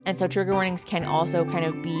And so trigger warnings can also kind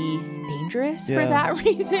of be dangerous for Yeah. that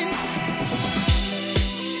reason.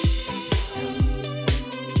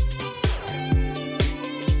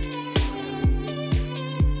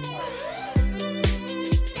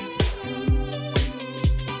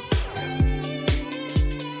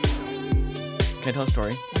 Can I tell a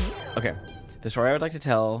story? Okay. The story I would like to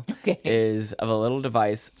tell is of a little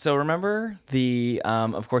device. So remember the,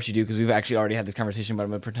 of course you do, because we've actually already had this conversation, but I'm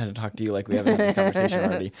going to pretend to talk to you like we haven't had this conversation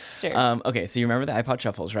already. Sure. Okay, so you remember the iPod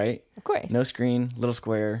Shuffles, right? Of course. No screen, little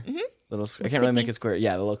square. I can't really make it square.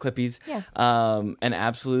 Yeah, the little clippies. Yeah. An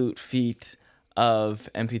absolute feat of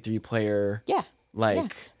MP3 player. Yeah. Like, yeah.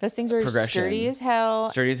 Those things were progression. sturdy as hell.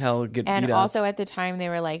 Sturdy as hell. Good. And beat up. also at the time they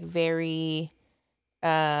were like very,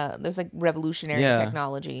 there's like revolutionary Yeah.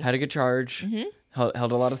 technology. Had a good charge. Held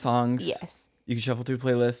a lot of songs. Yes. You could shuffle through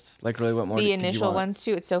playlists. Like, really, what more The did you initial want? ones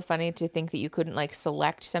too. It's so funny to think that you couldn't like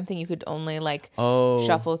select something. You could only like Oh.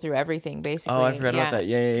 shuffle through everything basically. Oh, I forgot about that.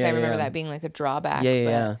 Yeah, Because I remember yeah. that being like a drawback.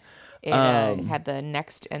 Yeah. It had the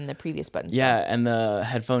next and the previous buttons. Yeah, and the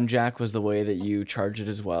headphone jack was the way that you charge it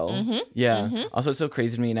as well. Yeah. Also, it's so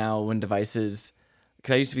crazy to me now when devices,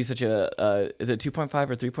 because I used to be such a, is it 2.5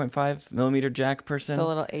 or 3.5 millimeter jack person? The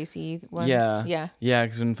little AC ones. Yeah. Yeah. Yeah,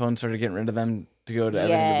 because when phones started getting rid of them to go to everything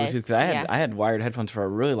Yes, to Bluetooth, because yeah. I had wired headphones for a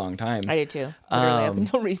really long time. I did too. Literally up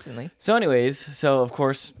until recently. So anyways, of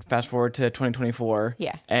course, fast forward to 2024.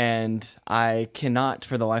 Yeah. And I cannot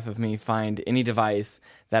for the life of me find any device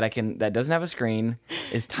that doesn't have a screen,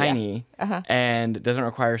 is tiny, and doesn't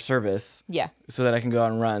require service. Yeah. So that I can go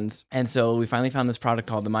on runs. And so we finally found this product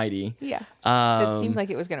called the Mighty. Yeah. That seemed like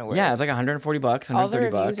it was going to work. Yeah, it's like $140, $130. All the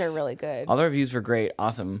reviews are really good. All the reviews were great.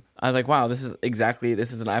 Awesome. I was like, wow, this is an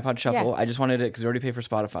iPod Shuffle. Yeah. I just wanted it because we already pay for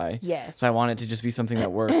Spotify. Yes. So I want it to just be something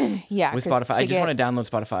that works Yeah, with 'cause Spotify. to I just want to download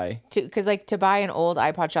Spotify. Because like to buy an old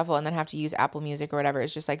iPod Shuffle and then have to use Apple Music or whatever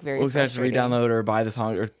is just like very Well, because I have to frustrating. re-download or buy the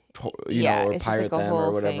song or Yeah, or it's just pirate like a them or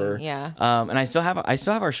whole whatever. thing, yeah. And I still have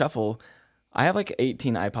our Shuffle. I have like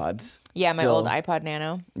 18 iPods. Yeah, my still. old iPod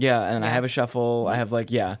Nano. Yeah, and I Yeah. have a Shuffle. I have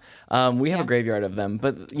we have Yeah. a graveyard of them.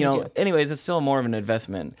 But, do. anyways, it's still more of an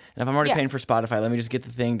investment. And if I'm already Yeah. paying for Spotify, let me just get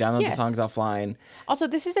the thing, download the Yes. songs offline. Also,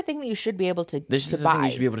 this is a thing that you should be able to This to is the buy. thing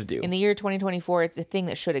you should be able to do. In the year 2024, it's a thing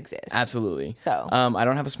that should exist. Absolutely. So. I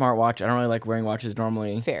don't have a smartwatch. I don't really like wearing watches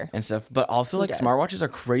normally. Fair. And stuff. But also, Who like, does? smartwatches are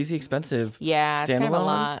crazy expensive. Yeah, it's kind of a standalone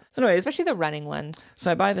lot. ones. So anyways, Especially the running ones.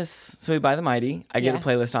 so I buy this. So we buy the Mighty. I get Yeah. a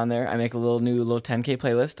playlist on there. I make a little 10K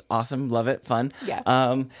playlist. Awesome. Love it. Fun. Yeah.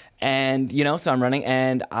 And so I'm running,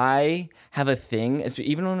 and I have a thing.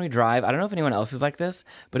 Even when we drive, I don't know if anyone else is like this,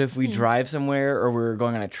 but if we Hmm. drive somewhere or we're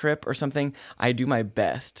going on a trip or something, I do my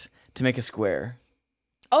best to make a square.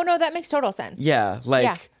 Oh, no, that makes total sense. Yeah, like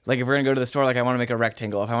Yeah. like if we're gonna go to the store, like I want to make a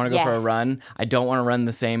rectangle. If I want to go for a Yes. run, I don't want to run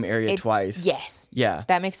the same area twice. Yes. Yeah.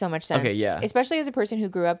 That makes so much sense. Okay, yeah. Especially as a person who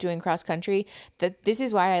grew up doing cross country, that this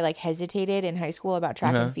is why I like hesitated in high school about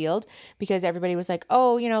track and field, because everybody was like,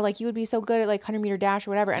 "Oh, like you would be so good at like 100-meter dash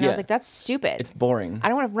or whatever." And I was Yeah. like, "That's stupid. It's boring. I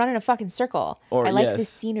don't want to run in a fucking circle. Or- I like yes. the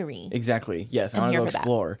scenery." Exactly. Yes, I I'm want to here go for that.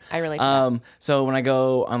 explore. I relate to that. So when I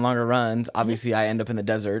go on longer runs, obviously I end up in the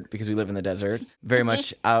desert because we live in the desert, very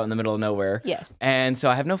much out in the middle of nowhere. Yes. And so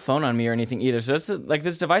I have no phone on me or anything either. So it's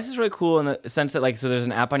this device is really cool in the sense that so there's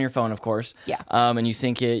an app on your phone, of course. Yeah. And you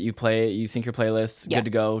sync it, you play it, you sync your playlists. Yeah. Good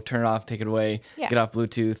to go. Turn it off, take it away. Yeah. Get off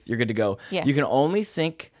Bluetooth. You're good to go. Yeah. You can only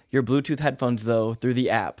sync your Bluetooth headphones though through the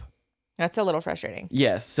app. That's a little frustrating.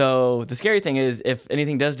 Yes. So the scary thing is if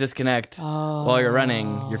anything does disconnect while you're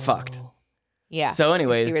running, you're fucked. Yeah. So I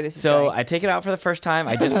anyways, see where this is so going. I take it out for the first time.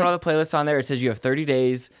 I just put all the playlists on there. It says you have 30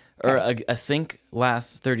 days or a sync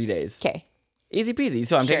lasts 30 days. Okay. Easy peasy.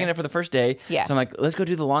 So I'm Sure. taking it for the first day. Yeah. So I'm like, let's go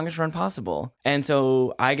do the longest run possible. And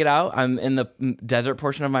so I get out. I'm in the desert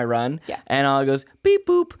portion of my run. Yeah. And all it goes beep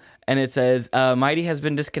boop. And it says, Mighty has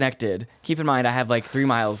been disconnected. Keep in mind, I have like 3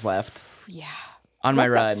 miles left Yeah. on my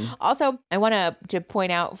run. Also, I want to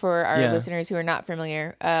point out for our Yeah. listeners who are not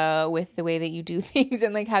familiar with the way that you do things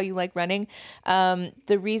and like how you like running.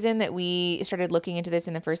 The reason that we started looking into this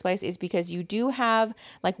in the first place is because you do have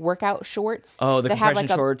like workout shorts. Oh, the that have compression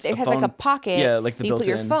like shorts, It the has like a phone- pocket. yeah, like the that you put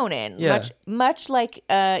your built-in. phone in. Yeah. Much like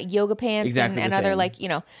yoga pants Exactly and the other same. like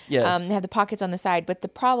Yes. they have the pockets on the side. But the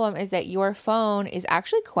problem is that your phone is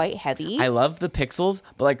actually quite heavy. I love the pixels,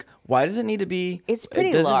 but like, why does it need to be? It's pretty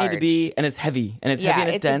It doesn't need to large. be, and it's heavy, and it's Yeah, heavy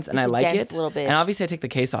and it's dense, and I it's a like dense it. little bitch. And obviously, I take the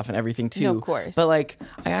case off and everything too. No, of course. But like,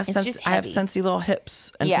 I have It's just I have heavy. sensy little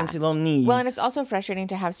hips and Yeah. sensy little knees. Well, and it's also frustrating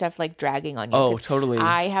to have stuff like dragging on you. Oh, 'cause totally.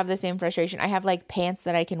 I have the same frustration. I have like pants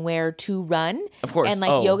that I can wear to run. Of course. And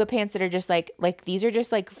like Oh. yoga pants that are just like these are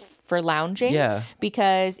just like for lounging. Yeah.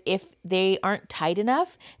 Because if they aren't tight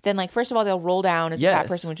enough, then like first of all they'll roll down as a fat Yes.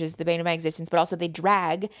 person, which is the bane of my existence. But also they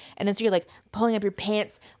drag, and then so you're like pulling up your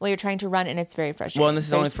pants while you're trying to run, and it's very frustrating. Well, and this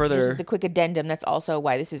is only further. Just as a quick addendum, that's also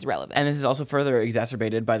why this is relevant. And this is also further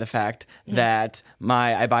exacerbated by the fact that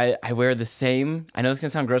I wear the same. I know this can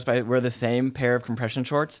sound gross, but I wear the same pair of compression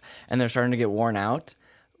shorts, and they're starting to get worn out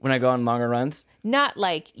when I go on longer runs. Not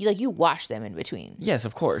like you wash them in between. Yes,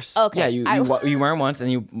 of course. Okay. Yeah, you wear them once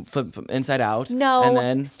and you flip inside out. No, and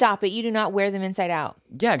then stop it. You do not wear them inside out.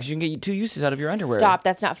 yeah, because you can get 2 uses out of your underwear. Stop.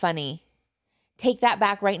 That's not funny. Take that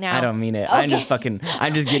back right now. I don't mean it. Okay. I'm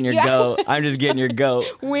just getting your goat. I'm just getting your goat.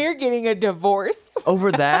 We're getting a divorce.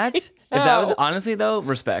 Over that, if that was know. honestly though,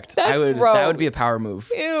 respect. That's That would be a gross. power move.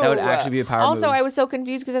 Ew. That would actually be a power move. Also, I was so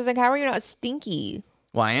confused because I was like, how are you not stinky?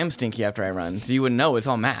 Well, I am stinky after I run, so you wouldn't know. It's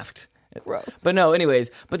all masked. Gross. But no, anyways.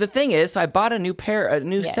 But the thing is, so I bought a new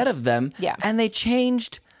set of them. Yeah. And they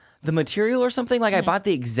changed the material or something. Like I bought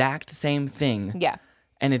the exact same thing. Yeah.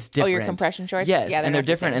 And it's different. Oh, your compression shorts? Yes, Yeah, and they're they're not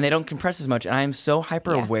the different, same. and they don't compress as much. And I am so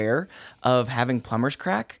hyper aware of having plumber's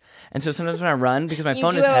crack. And so sometimes when I run, because my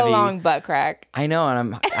phone You is do have heavy, a long butt crack. I know,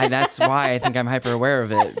 and that's why I think I'm hyper aware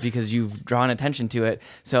of it, because you've drawn attention to it.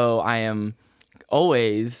 So I am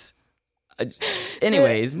always.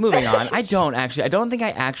 Anyways, moving on. I don't think I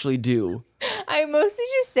actually do. I mostly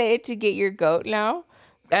just say it to get your goat now.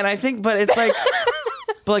 And I think, but it's like,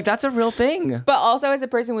 but like that's a real thing. But also as a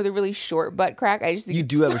person with a really short butt crack, I just think You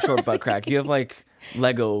do have a short butt crack. You have like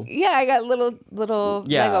Lego. Yeah, I got little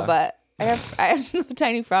Yeah. Lego butt. I have a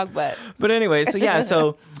tiny frog butt. But anyway,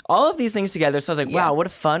 so all of these things together. So I was like, Yeah. wow, what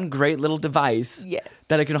a fun, great little device. Yes.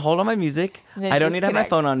 That I can hold on my music. And then I it don't need to have my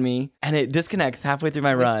phone disconnects. on me. And it disconnects halfway through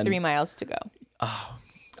my run. 3 miles to go.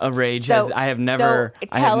 A rage So I have never. So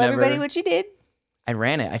I have tell everybody never- what you did. I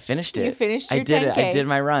ran it. I finished it. You finished I your did it. 10K. I did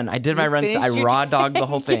my run. I did my You run. I finished your raw dogged the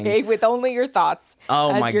whole thing. 10K with only your thoughts.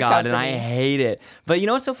 Oh as my your God. And I company. hate it. But you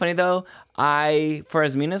know what's so funny though? For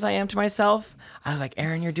as mean as I am to myself, I was like,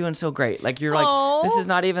 Aaron, you're doing so great. Like you're Aw. like, this is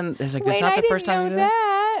not even, this Wait, is not I the first didn't time know you did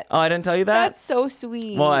that. Oh, I didn't tell you that? That's so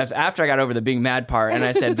sweet. Well, after I got over the being mad part, and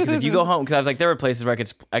I said, because if you go home, because I was like, there were places where I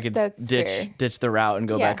could That's fair. ditch the route and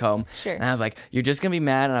go Yeah, back home. sure. And I was like, you're just gonna be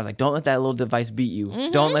mad, and I was like, don't let that little device beat you.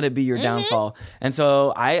 Don't let it be your downfall. And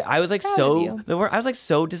so I was like Proud of you. I was like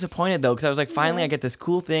so disappointed though, because I was like, finally I get this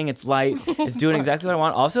cool thing. It's light. It's doing exactly what I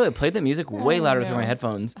want. Also, it played the music way louder through my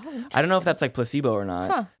headphones. I don't know if that's like placebo or not.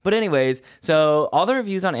 Huh. But anyways, so all the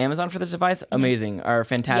reviews on Amazon for this device, amazing, are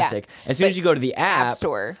fantastic. As soon as you go to the App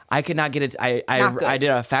Store. I could not get it. Not good. I did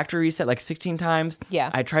a factory reset like 16 times. Yeah.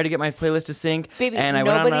 I tried to get my playlist to sync. Baby, and I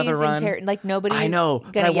went on another run. nobody's I know,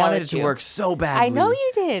 but gonna I yell wanted at it to you. work so badly. I know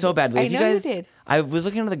you did. So badly. I If you know you guys, did. I was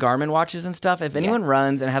looking into the Garmin watches and stuff. If anyone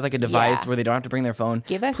runs and has like a device Yeah. where they don't have to bring their phone,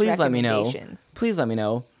 Give us please let me know. recommendations. Please let me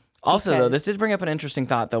know. Also, though, this Because- did bring up an interesting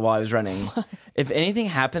thought though while I was running. If anything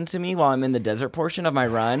happened to me while I'm in the desert portion of my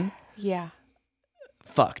run, Yeah.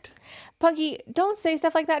 fucked. Punky, don't say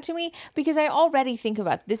stuff like that to me because I already think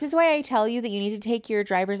about this. Is why I tell you that you need to take your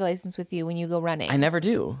driver's license with you when you go running. I never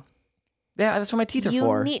do. Yeah, that's what my teeth are you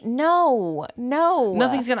for. need no.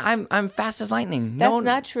 Nothing's gonna. I'm fast as lightning. That's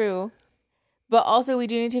not true. But also, we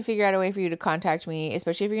do need to figure out a way for you to contact me,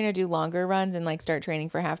 especially if you're going to do longer runs and like start training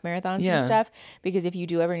for half marathons Yeah. and stuff. Because if you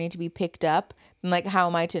do ever need to be picked up, then like, how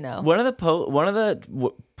am I to know? One of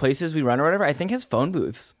the places we run or whatever, I think has phone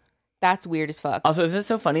booths. That's weird as fuck. Also, is this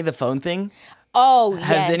so funny? The phone thing. Oh, yes.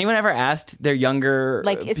 Has anyone ever asked their younger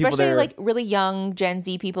like people especially there- like really young Gen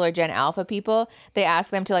Z people or Gen Alpha people, they ask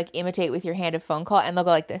them to like imitate with your hand a phone call and they'll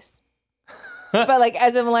go like this. But like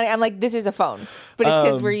as a millennial, I'm like, this is a phone. But it's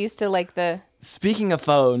because we're used to like the Speaking of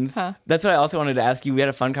phones, Huh. that's what I also wanted to ask you. We had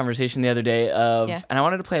a fun conversation the other day and I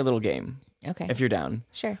wanted to play a little game. Okay. If you're down.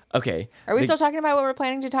 Sure. Okay. Are we still talking about what we're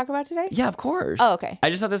planning to talk about today? Yeah, of course. Oh, okay. I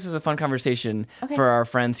just thought this was a fun conversation Okay. for our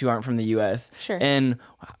friends who aren't from the U.S. Sure. And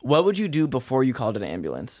what would you do before you called an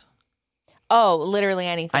ambulance? Oh, literally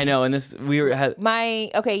anything. I know, and this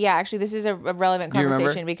Actually, this is a relevant Do you remember?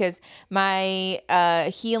 conversation because my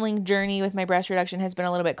healing journey with my breast reduction has been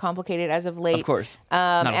a little bit complicated as of late. Of course.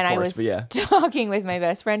 And Not of I course, was but yeah. talking with my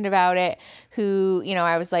best friend about it, who,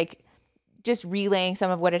 I was like just relaying some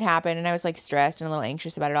of what had happened, and I was like stressed and a little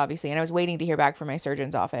anxious about it, obviously. And I was waiting to hear back from my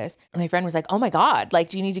surgeon's office. And my friend was like, "Oh my God, like,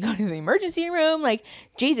 do you need to go to the emergency room? Like,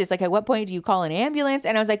 Jesus, like, at what point do you call an ambulance?"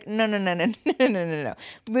 And I was like, no.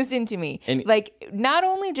 Listen to me. And- like, not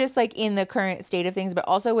only just like in the current state of things, but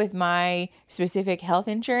also with my specific health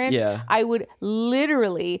insurance, Yeah. I would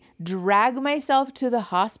literally drag myself to the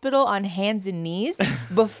hospital on hands and knees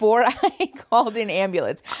before I called an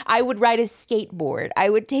ambulance. I would ride a skateboard. I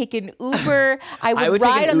would take an Uber Uber. I would take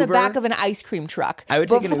an ride on the Uber. back of an ice cream truck. I would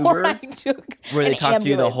take an before Uber I took where they an talk to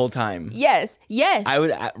you the ambulance. whole time. Yes. I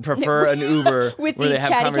would prefer an Uber with where the they have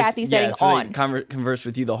chatty Cathy setting where they on. converse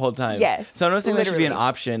with you the whole time. Yes, So I'm not saying that should be an literally.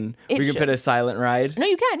 option. It where you can put should. a silent ride. No,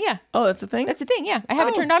 you can. Yeah. Oh, that's the thing? That's the thing. Yeah. I have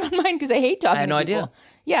it Oh. turned on mine because I hate talking I had to no people. idea.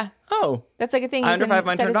 Yeah. Oh. That's like a thing I you wonder if I have can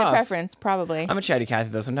mine set as turned a off. preference, probably. I'm a chatty Cathy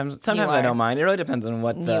though. Sometimes You I are. don't mind. It really depends on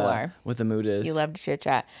what the mood is. You love to chit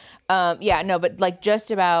chat. Yeah, no, but like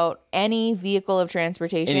just about any vehicle of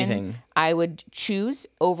transportation, Anything. I would choose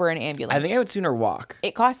over an ambulance. I think I would sooner walk.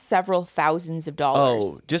 It costs several thousands of dollars.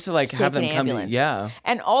 Oh, just to like to have take them an come to ambulance. yeah.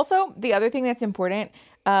 And also, the other thing that's important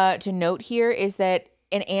to note here is that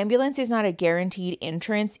an ambulance is not a guaranteed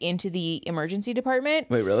entrance into the emergency department.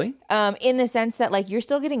 Wait, really? In the sense that like you're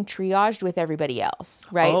still getting triaged with everybody else,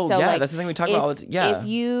 right? Oh, so yeah, like that's the thing we talk about all the yeah.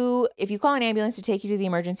 If you call an ambulance to take you to the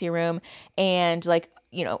emergency room and like,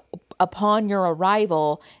 you know, upon your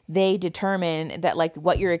arrival, they determine that like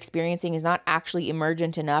what you're experiencing is not actually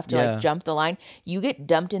emergent enough to Yeah. like jump the line, you get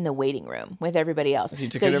dumped in the waiting room with everybody else. you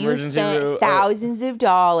took So an you emergency spent room. Oh. thousands of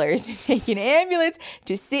dollars to take an ambulance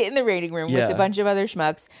to sit in the waiting room with Yeah. a bunch of other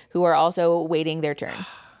schmucks who are also waiting their turn.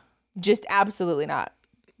 Just absolutely not.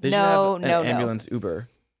 They should No, have an no. ambulance Uber.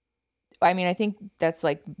 I mean, I think that's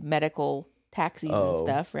like medical taxis and Oh.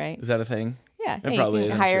 stuff, right? Is that a thing? Yeah, It you probably can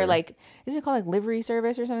is, I'm hire sure. like, is it called like livery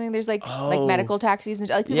service or something? There's like Oh. medical taxis and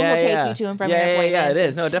like people Yeah, will take yeah. you to and from Yeah, your yeah, yeah, appointments. it is.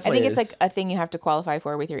 and No, it definitely I think it's is. like a thing you have to qualify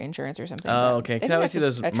for with your insurance or something. Oh, but okay. I Because think I always that's see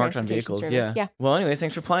those a marked on transportation vehicles. service. Yeah. Well, anyways,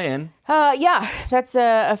 thanks for playing. Yeah, that's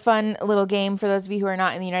a fun little game for those of you who are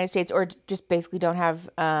not in the United States or just basically don't have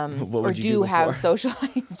What or would you do do have before?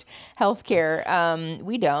 socialized healthcare.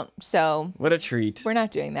 We don't, so What a treat. we're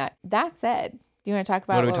not doing that. That said, do you want to talk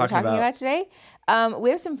about What are we what we're talking talking about? about today? We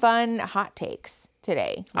have some fun hot takes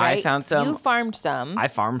today. I Right? found some. You farmed some. I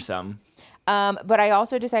farmed some. But I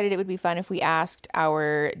also decided it would be fun if we asked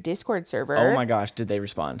our Discord server. Oh my gosh, did they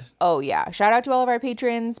respond? Oh, yeah. Shout out to all of our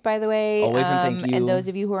patrons, by the way. Always and thank you. And those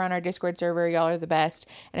of you who are on our Discord server, y'all are the best.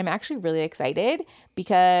 And I'm actually really excited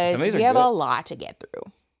because Some of these we are have good. a lot to get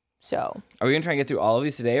through. So, Are we gonna try and get through all of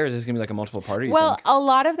these today, or is this gonna be like a multiple party? well, a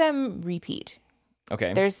lot of them repeat.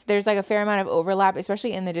 Okay. There's like a fair amount of overlap,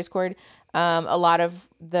 especially in the Discord. A lot of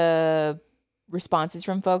the responses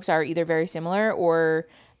from folks are either very similar or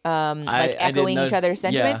like I did echoing each notice- other's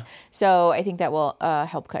sentiments. yeah. So I think that will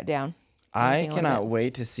help cut down. I anything a little cannot bit.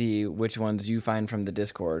 wait to see which ones you find from the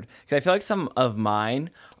Discord, because I feel like some of mine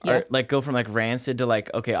are Yeah. like go from like rancid to like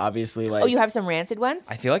okay, obviously like. Oh, you have some rancid ones?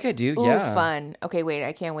 I feel like I do. Ooh, yeah. fun. Okay, wait,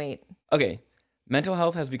 I can't wait. Okay, mental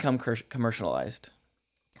health has become commercialized.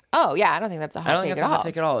 Oh, yeah, I don't think that's a I hot don't take think it's at a hot all.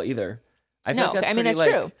 take at all either. I No, feel like I mean, pretty, that's like-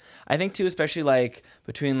 true. I think too, especially like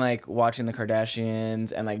between like watching the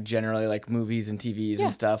Kardashians and like generally like movies and TVs Yeah.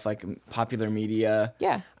 and stuff like popular media.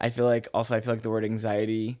 Yeah. I feel like the word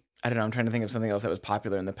anxiety. I don't know. I'm trying to think of something else that was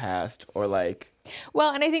popular in the past or like.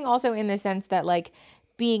 Well, and I think also in the sense that like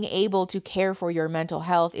being able to care for your mental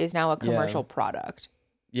health is now a commercial product,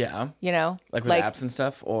 Yeah, you know? like with apps and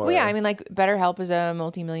stuff. Or Well, yeah, I mean, like BetterHelp is a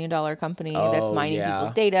multi-million-dollar company that's Oh, mining yeah.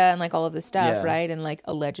 people's data and like all of this stuff, Yeah. right? And like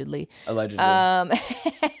allegedly. allegedly.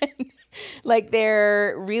 Like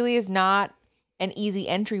there really is not an easy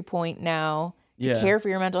entry point now to Yeah. care for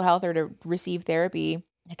your mental health or to receive therapy.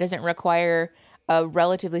 It doesn't require a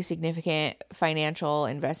relatively significant financial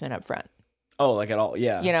investment up front. Oh, like at all?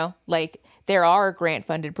 Yeah. You know, like there are grant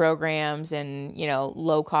funded programs and, you know,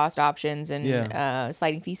 low cost options and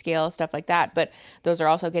sliding fee scale, stuff like that. But those are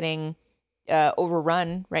also getting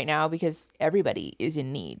overrun right now because everybody is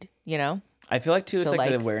in need, you know? I feel like too, it's So, like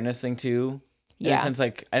the like- awareness thing too. In Yeah. a sense,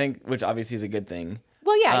 like I think, which obviously is a good thing.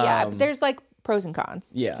 Well, yeah. But there's like pros and cons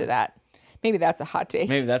Yeah. to that. Maybe that's a hot take.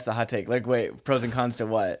 Maybe that's the hot take. Like, wait, pros and cons to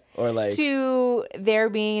what? Or like, To there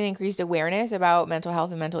being an increased awareness about mental health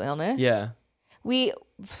and mental illness. yeah. We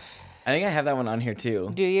I think I have that one on here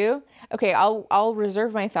too. do you? Okay, I'll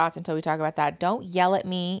reserve my thoughts until we talk about that. Don't yell at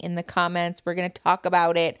me in the comments. We're gonna talk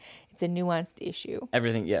about it. It's a nuanced issue.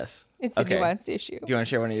 Everything, yes. It's Okay. a nuanced issue. Do you want to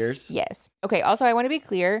share one of yours? Yes. Okay. Also, I want to be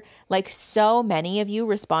clear. Like, so many of you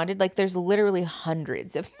responded. Like, there's literally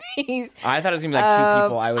hundreds of these. I thought it was gonna be like two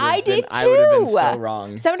people. I would have been. did I would have been too. so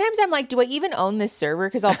wrong. Sometimes I'm like, do I even own this server?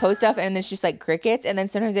 Because I'll post stuff and it's just like crickets. And then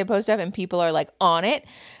sometimes I post stuff and people are like on it.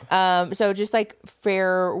 So just like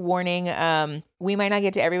fair warning. We might not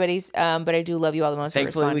get to everybody's, but I do love you all the most for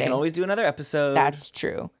Thankfully, responding. we can always do another episode. That's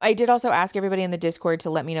true. I did also ask everybody in the Discord to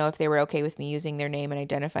let me know if they were okay with me using their name and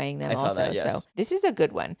identifying them person I saw also. that, yes. So this is a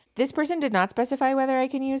good one. This person did not specify whether I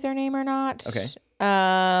can use their name or not. Okay.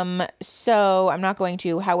 So I'm not going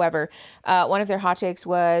to. However, one of their hot takes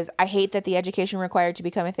was, I hate that the education required to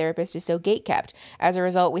become a therapist is so gatekept. As a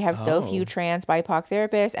result, we have so few trans BIPOC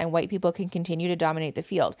therapists, and white people can continue to dominate the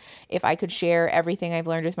field. If I could share everything I've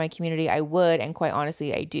learned with my community, I would, and quite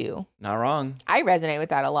honestly, I do. Not wrong. I resonate with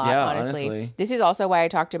that a lot, Yeah, honestly. honestly. This is also why I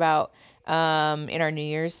talked about in our New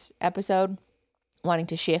Year's episode wanting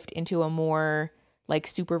to shift into a more like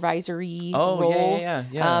supervisory role. Yeah.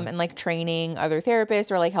 And like training other therapists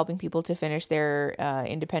or like helping people to finish their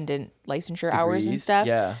independent licensure hours and Degrees, stuff.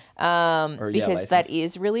 Yeah. Because that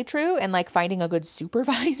is really true. And like finding a good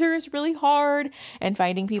supervisor is really hard, and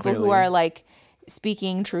finding people who Clearly. are like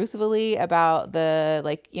speaking truthfully about the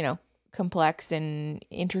like, you know, complex and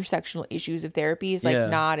intersectional issues of therapy is like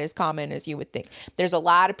not as common as you would think. There's a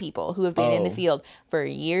lot of people who have been in the field for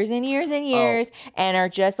years and years and years and are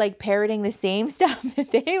just like parroting the same stuff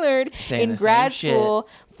that they learned in grad school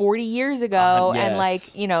 40 years ago and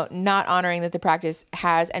like, you know, not honoring that the practice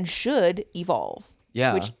has and should evolve.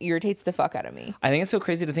 Yeah. Which irritates the fuck out of me. I think it's so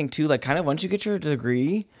crazy to think too, like kind of once you get your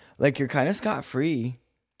degree, like you're kind of scot-free.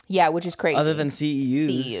 Yeah, which is crazy. Other than CEUs.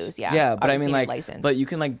 CEUs, yeah. Yeah, but I mean like, license. but you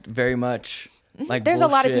can like very much like there's a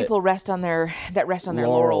lot of people rest on their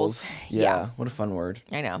laurels. Yeah. What a fun word.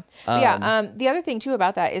 I know. But the other thing too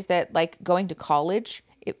about that is that like going to college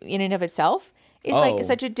in and of itself is like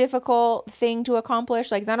such a difficult thing to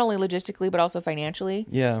accomplish, like not only logistically but also financially.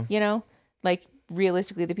 Yeah. You know, like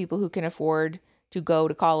realistically, the people who can afford to go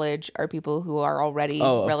to college are people who are already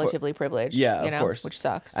relatively privileged. Yeah, you know, of course. which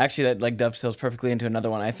sucks. Actually, that like dovetails perfectly into another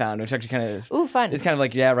one I found, which actually kind of is. Ooh, fun. It's kind of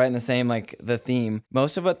like, right in the same, like the theme.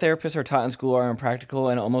 Most of what therapists are taught in school are impractical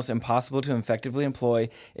and almost impossible to effectively employ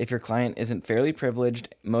if your client isn't fairly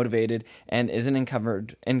privileged, motivated, and isn't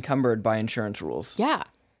encumbered by insurance rules. Yeah.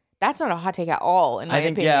 That's not a hot take at all, in my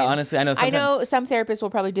opinion. Yeah, honestly, I know some therapists will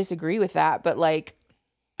probably disagree with that, but like,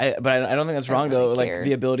 I don't think that's wrong really though. care. Like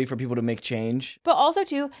the ability for people to make change. But also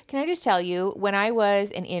too, can I just tell you, when I was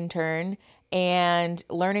an intern and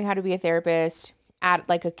learning how to be a therapist at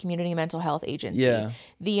like a community mental health agency,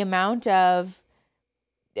 the amount of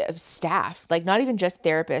staff, like not even just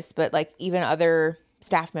therapists, but like even other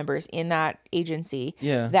staff members in that agency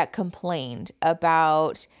that complained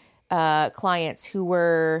about clients who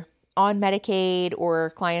were on Medicaid or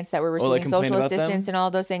clients that were receiving social assistance and all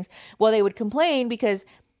those things. Well, they would complain because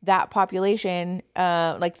that population,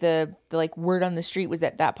 like the like word on the street was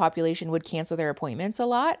that population would cancel their appointments a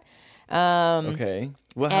lot. Okay.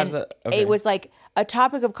 Well, how does that? Okay. It was like a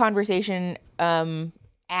topic of conversation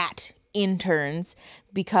at interns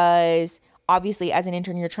because obviously as an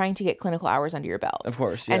intern you're trying to get clinical hours under your belt. Of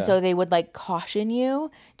course, yeah. And so they would like caution you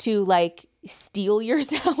to like steel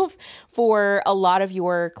yourself for a lot of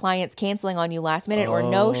your clients canceling on you last minute or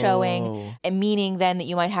no showing, and meaning then that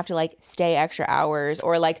you might have to like stay extra hours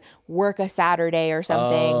or like work a Saturday or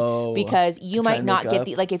something because you might not get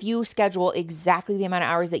like if you schedule exactly the amount of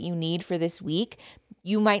hours that you need for this week,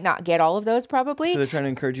 you might not get all of those probably. So they're trying to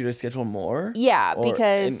encourage you to schedule more? Yeah,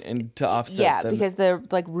 because and to offset them. Because the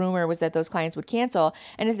like rumor was that those clients would cancel.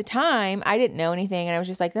 And at the time, I didn't know anything and I was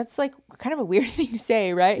just like, that's like kind of a weird thing to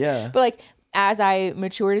say, right? Yeah. But like as I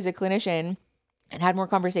matured as a clinician and had more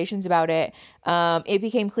conversations about it, it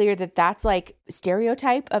became clear that that's like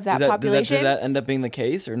stereotype of that population. Does that end up being the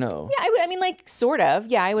case or no? Yeah, I mean like sort of.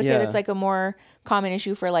 Yeah, I would say that's like a more common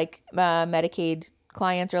issue for like Medicaid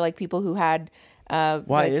clients or like people who had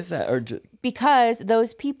why is that? Because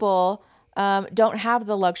those people don't have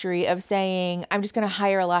the luxury of saying, I'm just going to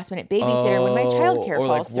hire a last minute babysitter when my childcare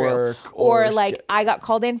falls through. Or like I got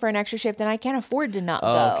called in for an extra shift and I can't afford to not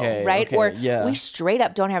go. Right. Or we straight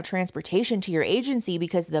up don't have transportation to your agency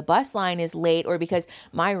because the bus line is late or because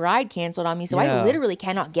my ride canceled on me. So I literally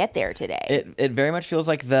cannot get there today. It very much feels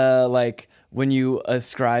like when you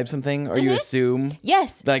ascribe something or you assume.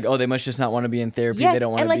 Yes. Like, they must just not want to be in therapy. Yes. They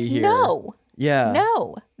don't want to be here. No. Yeah.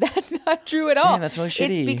 No, that's not true at all. Man, that's really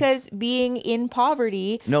shitty. It's because being in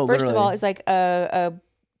poverty, first of all, is like a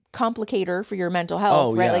complicator for your mental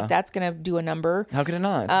health, right? Like that's going to do a number. How could it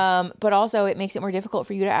not? But also it makes it more difficult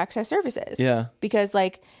for you to access services. Yeah. Because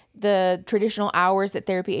like the traditional hours that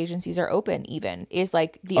therapy agencies are open even is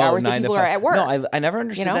like the hours that people are at work. No, I never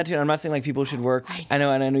understood that too. I'm not saying like people should work. I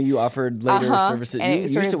know, and I know you offered later services.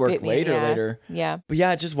 You used to work later. Yeah. But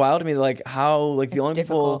yeah, it's just wild to me like how like the only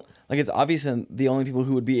difficult. people, like it's obvious and the only people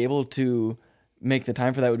who would be able to make the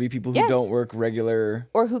time for that would be people who Yes. don't work regular.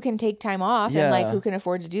 Or who can take time off and like Yeah. who can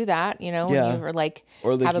afford to do that, you know, Yeah. when you're like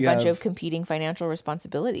Or like have a you bunch have- of competing financial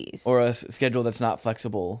responsibilities. Or a schedule that's not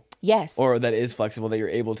flexible. Yes. Or that is flexible that you're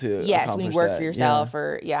able to Yes, when accomplish you work that. for yourself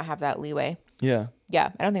or have that leeway. Yeah. Yeah,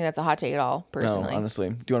 I don't think that's a hot take at all, personally. No, honestly.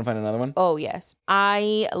 Do you want to find another one? Oh, yes.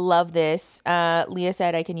 I love this. Leah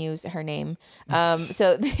said I can use her name.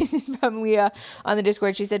 So this is from Leah on the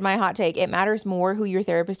Discord. She said, my hot take, it matters more who your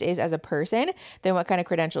therapist is as a person than what kind of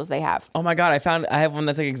credentials they have. Oh my God, I have one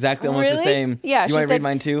that's like exactly almost the Really? same. Yeah, You she want to said- read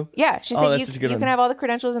mine too? Yeah, she Oh, said that's you such a good one. can have all the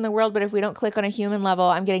credentials in the world, but if we don't click on a human level,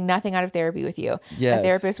 I'm getting nothing out of therapy with you. Yes. A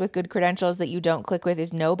therapist with good credentials that you don't click with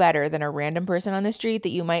is no better than a random person on the street that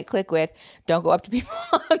you might click with. Don't go up to people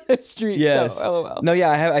on the street. Yes. though. LOL. No,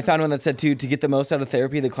 yeah, I found one that said too, to get the most out of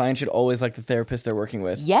therapy, the client should always like the therapist they're working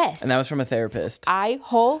with. Yes. And that was from a therapist. I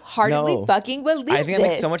wholeheartedly No. fucking believe I think this. that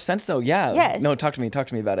makes so much sense though. Yeah. Yes. No, talk to me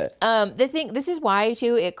about it. This is why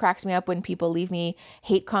too it cracks me up when people leave me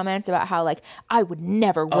hate comments about how like I would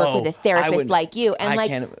never work Oh, with a I therapist wouldn't- like you, and I like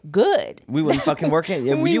can't- good. We wouldn't fucking work it.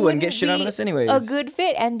 We You wouldn't get shit out be of us anyways. A good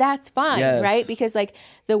fit, and that's fine, Yes. right? Because like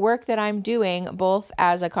the work that I'm doing, both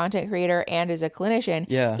as a content creator and as a clinician,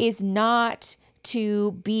 Yeah. is not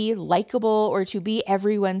to be likable or to be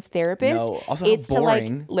everyone's therapist. No, also how it's to like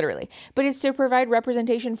boring. literally, but it's to provide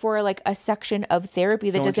representation for like a section of therapy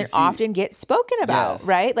that Someone doesn't can see- often get spoken about, Yes.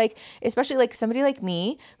 right? Like especially like somebody like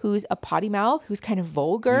me who's a potty mouth, who's kind of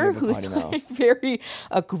vulgar, have a who's potty like mouth. very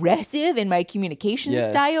aggressive in my communication Yes.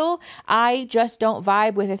 style. I just don't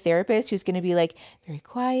vibe with a therapist who's going to be like very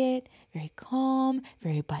quiet, very calm,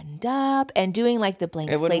 very buttoned up, and doing like the blank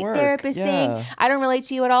It wouldn't slate work. therapist thing. Yeah. I don't relate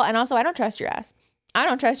to you at all. And also, I don't trust your ass. I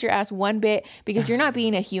don't trust your ass one bit because you're not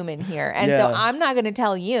being a human here. And so Yeah. I'm not going to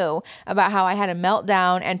tell you about how I had a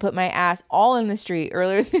meltdown and put my ass all in the street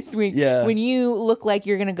earlier this week Yeah. when you look like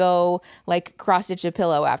you're going to go like cross stitch a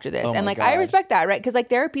pillow after this. Oh and my like, I God. respect that, right? Because like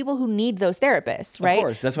there are people who need those therapists, right?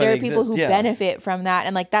 course. That's why there are they people exist. who Yeah. benefit from that.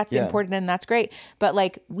 And like, that's Yeah. important and that's great. But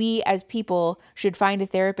like we as people should find a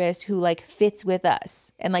therapist who like fits with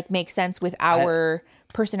us and like makes sense with our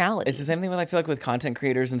personality. It's the same thing with I feel like with content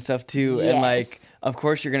creators and stuff too. And like, Yes. of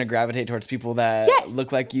course, you're gonna gravitate towards people that Yes.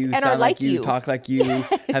 look like you, And sound are like like you, you. talk like you,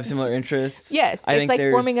 have similar interests. Yes, I it's think like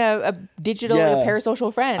there's- forming a digital Yeah.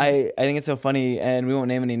 parasocial friend. I think it's so funny, and we won't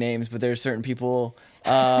name any names, but there's certain people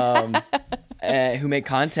who make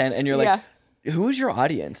content, and you're like, who is your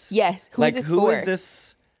audience? Yes, who like, is this who for? is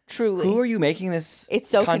this? Truly, Who are you making this? It's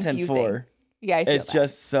so content confusing. for? Yeah, I feel It's that.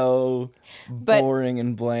 just so boring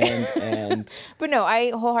and bland, and But no,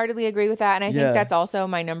 I wholeheartedly agree with that, and I Yeah. think that's also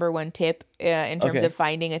my number one tip in terms Okay. of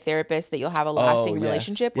finding a therapist that you'll have a lasting yes.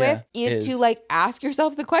 relationship Yeah, with is to is. like ask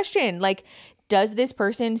yourself the question, like, does this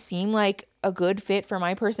person seem like a good fit for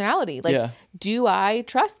my personality? Like, Yeah. do I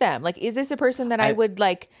trust them? Like, is this a person that I would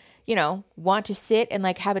like, you know, want to sit and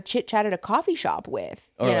like have a chit chat at a coffee shop with?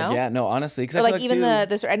 or You know? yeah, no, honestly, because Or I feel like even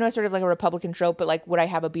too, the I know it's sort of like a Republican trope, but like, would I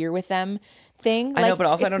have a beer with them thing? I know, Like, but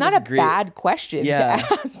also I it's don't not disagree. a bad question Yeah.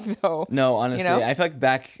 to ask, though. No, honestly, know? I feel like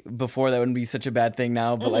back before that wouldn't be such a bad thing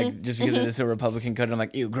now, but Mm-hmm. like just because it is a Republican code, I'm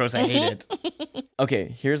like, ew, gross, I hate it.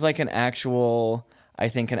 Okay, here's like an actual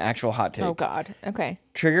hot take. Oh God. Okay.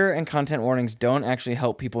 Trigger and content warnings don't actually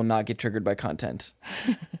help people not get triggered by content.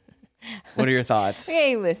 What are your thoughts?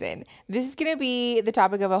 Hey, listen. This is gonna be the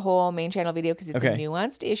topic of a whole main channel video because it's a Okay.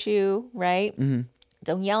 nuanced issue, right? Mm-hmm.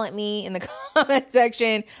 Don't yell at me in the comment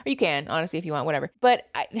section, or you can honestly if you want, whatever. But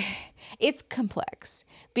it's complex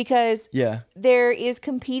because Yeah. there is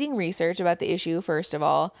competing research about the issue, first of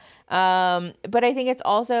all. But I think it's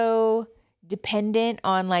also dependent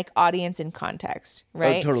on like audience and context,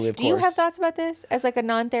 right? totally, of Do you course. have thoughts about this as like a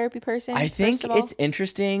non-therapy person? I think first of all? it's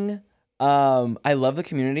interesting. I love the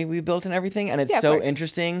community we've built and everything, and it's Yeah, of so course.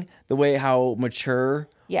 interesting the way how mature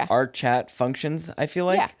Yeah. our chat functions, I feel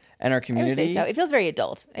like, Yeah. and our I would community. say so. It feels very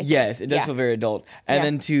adult. I think. Yes, it does Yeah. feel very adult. And Yeah.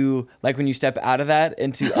 then to like when you step out of that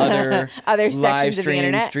into other Other sections live of the stream,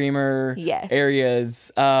 internet. streamer Yes.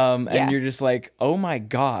 areas, Yeah. and you're just like, oh my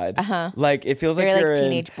god, like it feels Very, like like, you're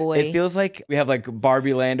teenage in, boy. It feels like we have like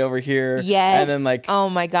Barbie Land over here, Yes. and then like oh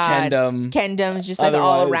my God. Kendom's just like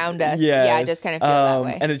all otherwise- around us. Yeah, I just kind of feel that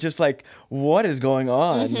way. And it's just like, what is going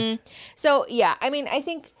on? So yeah, I mean, I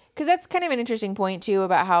think because that's kind of an interesting point too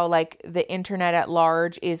about how like the internet at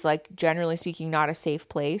large is like generally speaking not a safe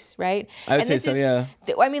place, right? I would And say this so, is- yeah.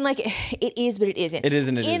 I mean, like it is, but it isn't. It is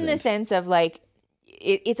and it in the isn't. sense of like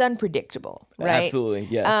it's unpredictable, right? Absolutely,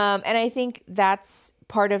 yes. And I think that's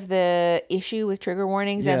part of the issue with trigger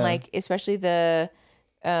warnings and Yeah. like especially the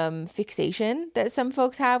fixation that some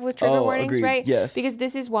folks have with trigger warnings, agreed. right? Yes. Because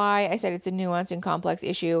this is why I said it's a nuanced and complex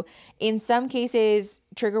issue. In some cases,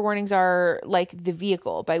 trigger warnings are like the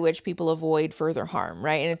vehicle by which people avoid further harm,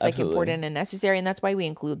 right? And it's like important and necessary, and that's why we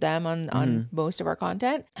include them on most of our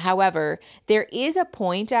content. However, there is a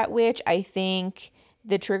point at which I think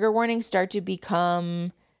the trigger warnings start to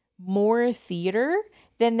become more theater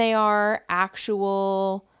than they are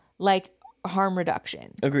actual like harm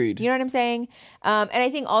reduction. Agreed. You know what I'm saying? And I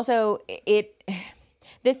think also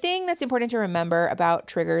the thing that's important to remember about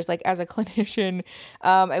triggers, like as a clinician,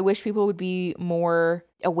 I wish people would be more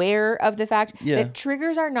aware of the fact that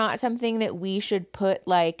triggers are not something that we should put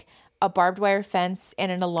like a barbed wire fence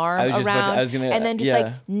and an alarm around and then just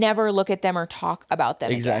like never look at them or talk about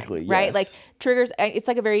them exactly again, right? Yes. Like triggers, it's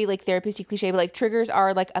like a very like therapeutic cliche, but like triggers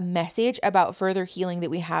are like a message about further healing that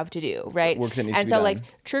we have to do, right? Work that needs and to so be done.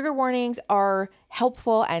 like trigger warnings are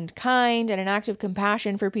helpful and kind and an act of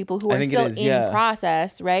compassion for people who are still in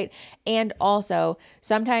process, right? And also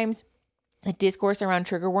sometimes the discourse around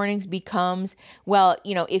trigger warnings becomes, well,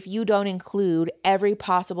 you know, if you don't include every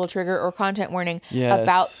possible trigger or content warning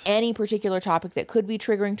about any particular topic that could be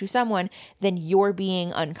triggering to someone, then you're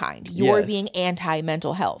being unkind. You're being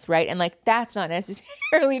anti-mental health, right? And like, that's not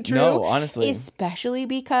necessarily true. No, honestly. Especially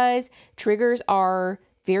because triggers are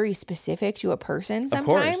very specific to a person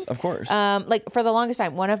sometimes. Of course. Like for the longest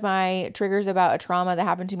time, one of my triggers about a trauma that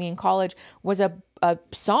happened to me in college was a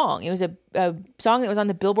song. It was a song that was on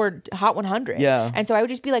the Billboard Hot 100. Yeah. And so I would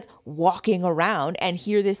just be like walking around and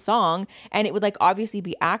hear this song and it would like obviously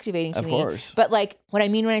be activating to me. Of course. But like what I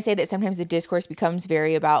mean when I say that sometimes the discourse becomes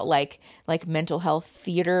very about like mental health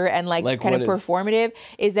theater and like kind of performative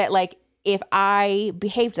is that like if I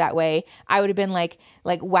behaved that way, I would have been like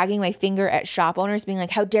wagging my finger at shop owners being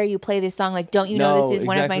like, how dare you play this song? Like, don't you know this is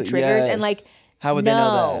one of my triggers? And like, how would they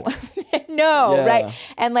know that? No, right.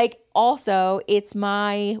 And like, also it's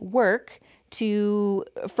my work to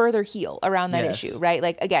further heal around that issue, right?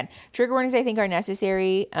 Like again, trigger warnings I think are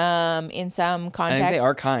necessary in some contexts. I think they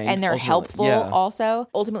are kind. And they're helpful also.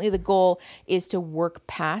 Ultimately, the goal is to work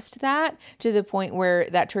past that to the point where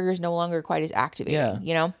that trigger is no longer quite as activating,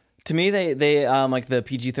 you know? To me, they like the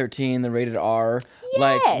PG-13, the rated R,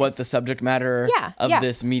 like what the subject matter of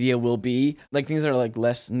this media will be. Like things that are like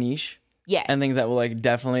less niche. Yes. And things that will like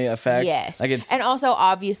definitely affect. Yes. Like it's and also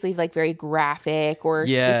obviously like very graphic or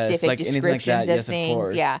specific like descriptions like of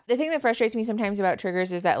things. Yeah. The thing that frustrates me sometimes about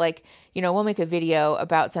triggers is that like, you know, we'll make a video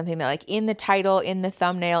about something that like in the title, in the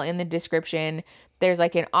thumbnail, in the description, there's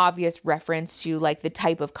like an obvious reference to like the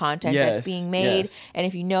type of content that's being made. And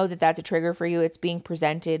if you know that that's a trigger for you, it's being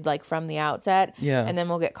presented like from the outset. Yeah. And then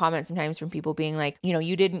we'll get comments sometimes from people being like, you know,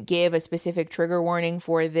 you didn't give a specific trigger warning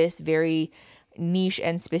for this very niche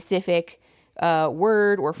and specific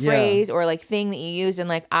word or phrase or like thing that you used. And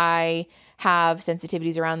like, I have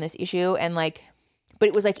sensitivities around this issue and like, but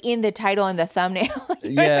it was like in the title and the thumbnail.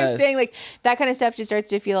 You know what I'm saying? Like that kind of stuff just starts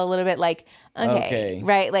to feel a little bit like, okay.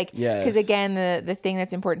 Right? Like, because again, the thing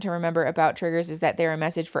that's important to remember about triggers is that they're a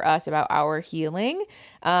message for us about our healing.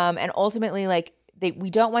 And ultimately like,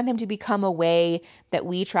 we don't want them to become a way that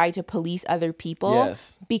we try to police other people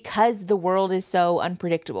because the world is so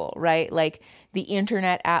unpredictable, right? Like the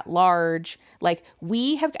internet at large, like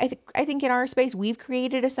we have, I think in our space, we've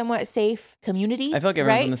created a somewhat safe community. I feel like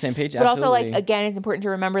everyone's on the same page. But also like, again, it's important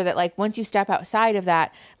to remember that like once you step outside of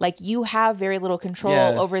that, like you have very little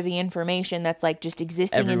control over the information that's like just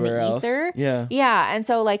existing everywhere in the else. ether. Yeah. And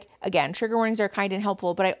so like, again, trigger warnings are kind and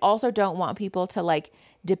helpful, but I also don't want people to like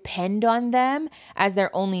depend on them as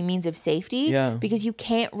their only means of safety because you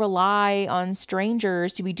can't rely on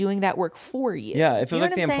strangers to be doing that work for you. Yeah, it feels you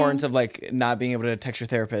know like the importance of like not being able to text your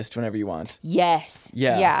therapist whenever you want. Yes.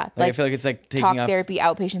 Yeah. Like I feel like it's like taking talk therapy,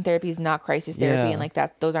 outpatient therapy is not crisis therapy and like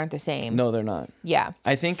that those aren't the same. No, they're not. Yeah.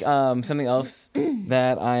 I think something else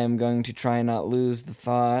that I am going to try and not lose the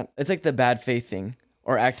thought. It's like the bad faith thing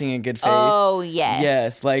or acting in good faith. Oh, yes.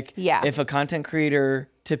 Yes, like if a content creator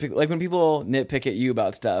typically, like when people nitpick at you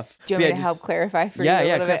about stuff. Do you want me to help clarify for you a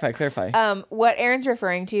little bit? Clarify. What Aaron's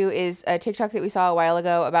referring to is a TikTok that we saw a while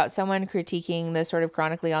ago about someone critiquing the sort of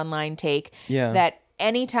chronically online take that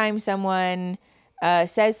anytime someone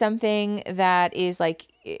says something that is like,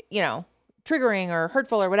 you know, triggering or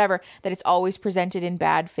hurtful or whatever, that it's always presented in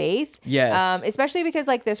bad faith. Yes. Especially because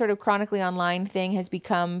like the sort of chronically online thing has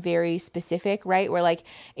become very specific, right? Where like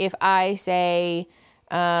if I say,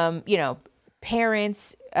 you know,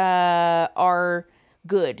 parents are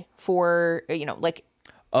good for, you know, like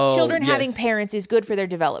children having parents is good for their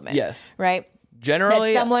development. Yes. Right.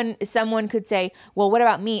 generally someone could say, well, what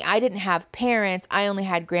about me? I didn't have parents. I only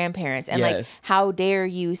had grandparents. And like, how dare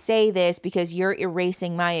you say this because you're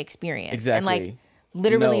erasing my experience? Exactly. And like,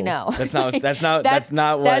 literally no. That's not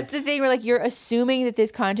what. That's the thing where like you're assuming that this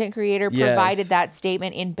content creator provided that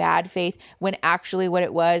statement in bad faith when actually what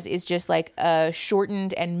it was is just like a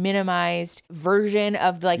shortened and minimized version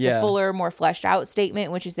of like the fuller, more fleshed out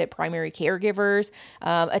statement, which is that primary caregivers,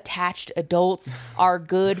 attached adults are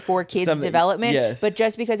good for kids' development. Yes. But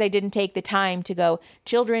just because I didn't take the time to go,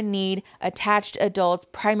 children need attached adults,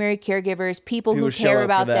 primary caregivers, people who care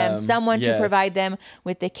about them, someone to provide them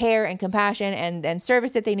with the care and compassion and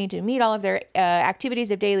service that they need to meet all of their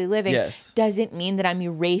activities of daily living, doesn't mean that I'm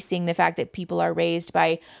erasing the fact that people are raised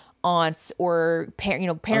by aunts or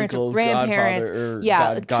parents Uncles, or grandparents,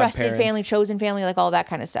 trusted godparents. family, chosen family, like all that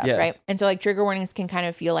kind of stuff, right? And so like trigger warnings can kind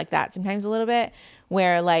of feel like that sometimes a little bit,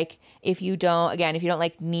 where like if you don't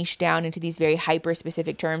like niche down into these very hyper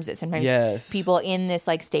specific terms that sometimes people in this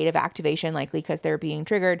like state of activation, likely because they're being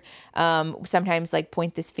triggered, sometimes like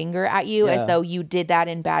point this finger at you as though you did that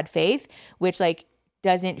in bad faith, which like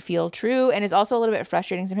doesn't feel true and is also a little bit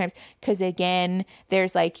frustrating sometimes because again,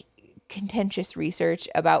 there's like contentious research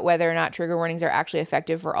about whether or not trigger warnings are actually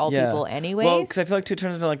effective for all people anyways. Well, because I feel like too, it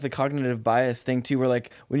turns into like the cognitive bias thing too, where like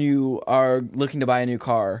when you are looking to buy a new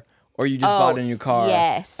car or you just bought a new car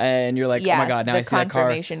and you're like, oh my God, now I see that car.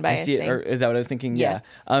 Confirmation bias thing. Or is that what I was thinking? Yeah.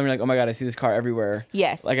 You're like, oh my God, I see this car everywhere.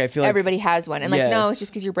 Yes. Like I feel like everybody has one. And like, no, it's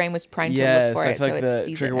just because your brain was primed to look for I it. feel So like it the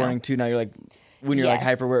sees trigger it now. warning too, now you're like, when you're like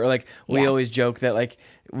hyper aware, or like we always joke that like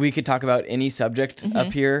we could talk about any subject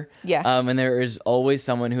up here. And there is always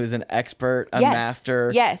someone who is an expert, a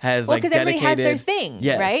master, has like because dedicated. everybody has their thing,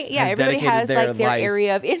 right? Yeah, everybody has like their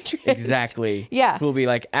area of interest. Exactly. Who will be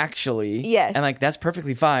like, actually. And like, that's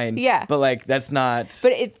perfectly fine. But like, that's not.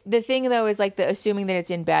 But it's the thing though is like the assuming that it's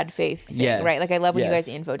in bad faith thing, right? Like I love when you guys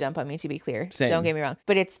info dump on me, to be clear. Same. Don't get me wrong.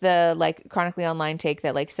 But it's the like chronically online take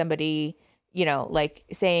that like somebody, like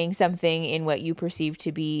saying something in what you perceive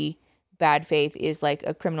to be bad faith is like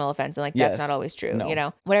a criminal offense, and like that's not always true.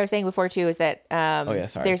 What I was saying before too is that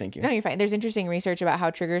thank you. No, you're fine. There's interesting research about how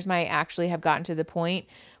triggers might actually have gotten to the point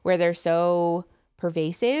where they're so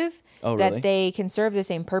pervasive that they can serve the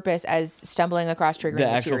same purpose as stumbling across triggering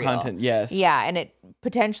the material. actual content. And it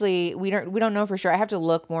potentially we don't know for sure. I have to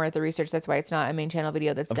look more at the research. That's why it's not a main channel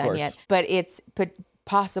video that's done yet. But it's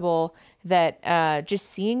possible that just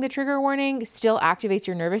seeing the trigger warning still activates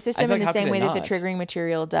your nervous system in the same way that the triggering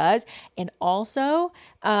material does. And also,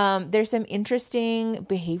 there's some interesting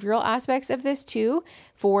behavioral aspects of this too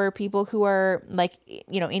for people who are like,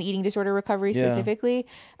 in eating disorder recovery specifically.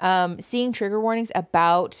 Seeing trigger warnings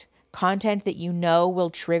about content that will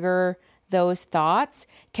trigger those thoughts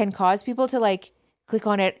can cause people to like click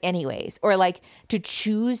on it anyways, or like to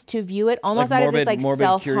choose to view it almost like out of this like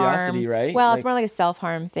self-harm, right? Well, like, it's more like a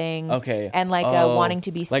self-harm thing. Okay. And like a wanting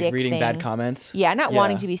to be sick like reading thing. bad comments. Yeah, not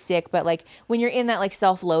wanting to be sick, but like when you're in that like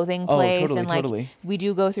self-loathing place and like we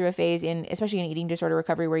do go through a phase especially in eating disorder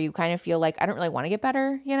recovery where you kind of feel like I don't really want to get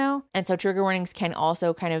better, And so trigger warnings can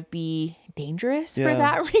also kind of be dangerous for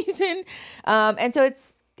that reason. And so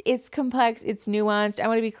it's complex, it's nuanced. I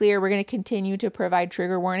want to be clear, we're going to continue to provide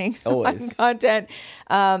trigger warnings on content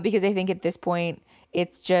because I think at this point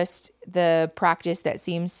it's just the practice that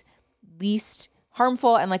seems least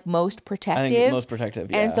harmful and like most protective. I think most protective,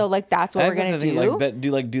 And so like that's what we're going to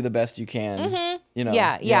do. Do the best you can.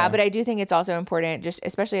 Yeah, but I do think it's also important, just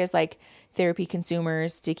especially as like therapy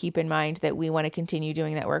consumers, to keep in mind that we want to continue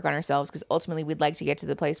doing that work on ourselves because ultimately we'd like to get to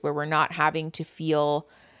the place where we're not having to feel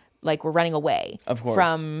like we're running away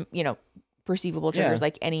from, perceivable triggers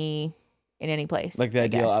like in any place. Like the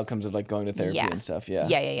ideal outcomes of like going to therapy and stuff. Yeah,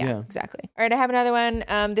 exactly. All right, I have another one.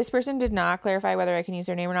 This person did not clarify whether I can use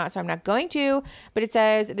their name or not, so I'm not going to. But it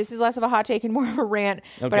says, this is less of a hot take and more of a rant,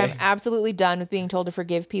 but I'm absolutely done with being told to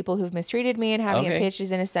forgive people who've mistreated me, and having it pitched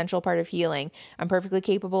is an essential part of healing. I'm perfectly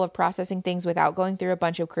capable of processing things without going through a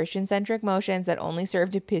bunch of Christian-centric motions that only serve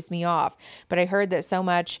to piss me off. But I heard that so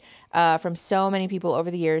much from so many people over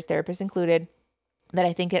the years, therapists included, that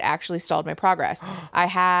I think it actually stalled my progress. I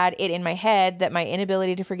had it in my head that my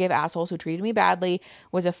inability to forgive assholes who treated me badly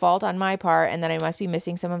was a fault on my part, and that I must be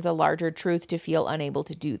missing some of the larger truth to feel unable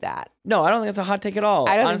to do that. No, I don't think it's a hot take at all.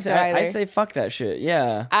 I don't Honestly, think so either. I say fuck that shit.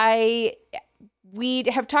 Yeah. We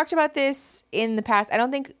have talked about this in the past. I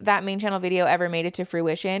don't think that main channel video ever made it to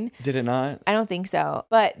fruition. Did it not? I don't think so.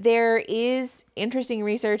 But there is interesting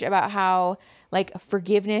research about how like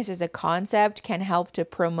forgiveness as a concept can help to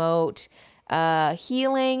promote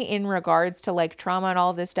healing in regards to like trauma and all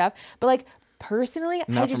of this stuff. But like Personally,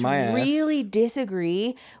 Not I just for my ass. really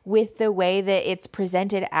disagree with the way that it's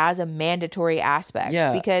presented as a mandatory aspect.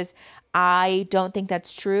 Yeah. Because I don't think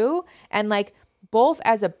that's true. And like both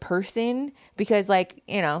as a person, because like,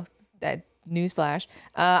 you know, that newsflash,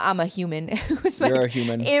 I'm a human who's like You're a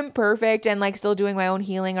human. imperfect and like still doing my own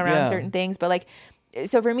healing around certain things. But like,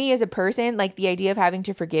 so for me as a person, like the idea of having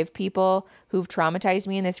to forgive people who've traumatized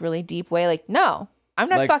me in this really deep way, like, no, I'm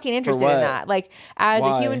not Like, fucking interested for in what? that. Like as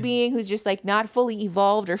Why? a human being who's just like not fully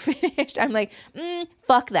evolved or finished, I'm like,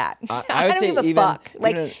 fuck that. I I would don't say give a even- fuck.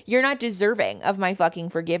 Like even- you're not deserving of my fucking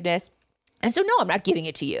forgiveness. And so, no, I'm not giving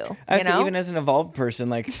it to you. I'd You say know? even as an evolved person,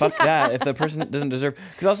 like fuck that. If the person doesn't deserve,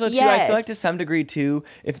 because also too, I Yes. feel like to some degree too,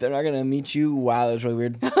 if they're not gonna meet you, wow, that's really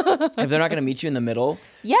weird. If they're not gonna meet you in the middle,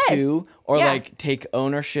 Yes. too, or Yeah. like take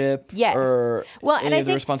ownership, Yes. or Well, any and I of the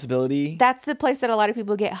think responsibility. That's the place that a lot of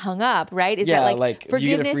people get hung up, right? Is Yeah, that like, you get a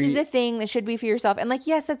forgiveness is free- a thing that should be for yourself. And like,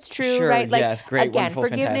 yes, that's true, Sure, right? Like yes, great, again, wonderful,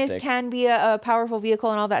 forgiveness fantastic. can be a powerful vehicle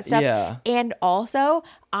and all that stuff. Yeah. And also,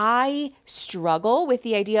 I struggle with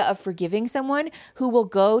the idea of forgiving someone who will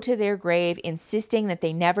go to their grave insisting that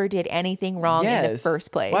they never did anything wrong in the Yes.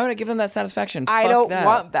 first place. Why would I give them that satisfaction? I Fuck don't that.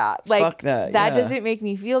 want that. Like Fuck that. that yeah. doesn't make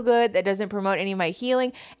me feel good. That doesn't promote any of my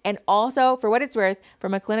healing. And also, for what it's worth,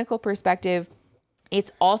 from a clinical perspective, it's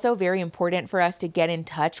also very important for us to get in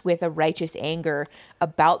touch with a righteous anger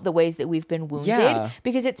about the ways that we've been wounded Yeah.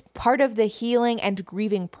 because it's part of the healing and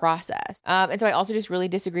grieving process. And so I also just really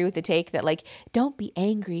disagree with the take that like, don't be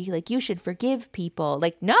angry. Like you should forgive people.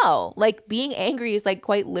 Like, no, like being angry is like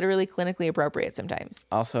quite literally clinically appropriate sometimes.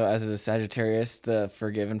 Also, as a Sagittarius, the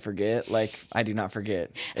forgive and forget, like I do not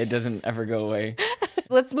forget. It doesn't ever go away.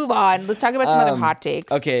 Let's move on. Let's talk about some other hot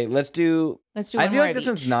takes. Okay, let's do Let's do I one feel more like of this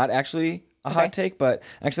one's each. not actually a Okay. hot take, but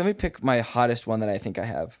actually let me pick my hottest one that I think I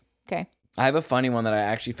have. Okay. I have a funny one that I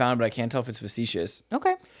actually found, but I can't tell if it's facetious.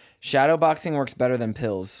 Okay. Shadow boxing works better than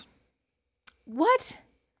pills. What?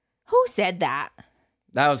 Who said that?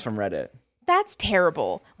 That was from Reddit. That's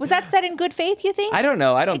terrible. Was that said in good faith, you think? I don't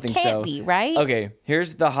know. I don't It think can't so. be, right? Okay,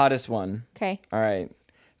 here's the hottest one. Okay. All right.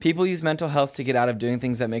 People use mental health to get out of doing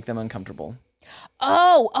things that make them uncomfortable.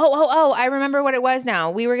 Oh, I remember what it was now.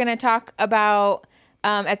 We were going to talk about,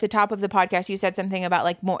 at the top of the podcast, you said something about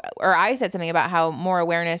like more, or I said something about how more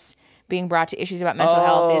awareness being brought to issues about mental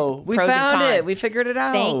health is we pros and found cons. it. We figured it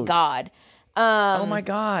out. Thank God. Oh my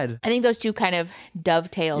God. I think those two kind of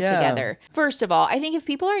dovetail Yeah. together. First of all, I think if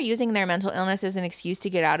people are using their mental illness as an excuse to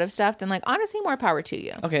get out of stuff, then like honestly, more power to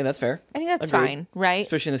you. Okay, that's fair. I think that's Agreed. fine, right?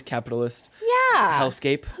 Especially in this capitalist Yeah.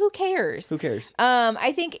 hellscape. Who cares? Who cares?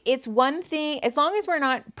 I think it's one thing, as long as we're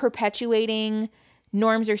not perpetuating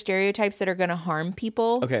norms or stereotypes that are going to harm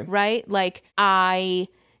people. Okay. Right? Like, I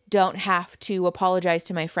don't have to apologize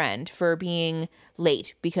to my friend for being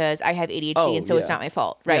late because I have ADHD Oh, and so it's yeah. not my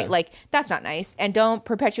fault. Right? Yeah. Like, that's not nice. And don't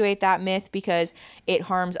perpetuate that myth because it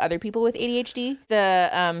harms other people with ADHD.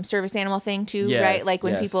 The service animal thing, too, Yes, right? Like,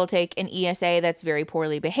 when yes. people take an ESA that's very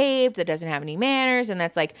poorly behaved, that doesn't have any manners, and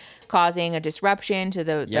that's like causing a disruption to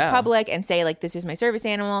the Yeah. public, and say like, this is my service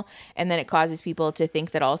animal, and then it causes people to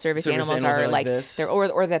think that all service animals are like this. they're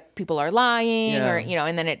or that people are lying, Yeah. or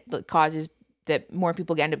and then it causes that more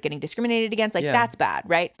people end up getting discriminated against. Like, Yeah. that's bad,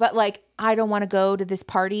 right? But like, I don't want to go to this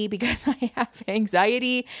party because I have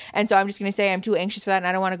anxiety, and so I'm just gonna say I'm too anxious for that and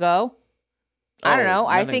I don't want to go. I don't know.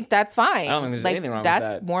 I nothing- think that's fine. I don't think there's like, anything wrong that's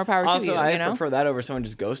with that. more power Also, to you. I You know? prefer that over someone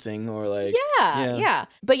just ghosting or like. Yeah.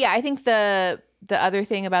 But yeah, I think the other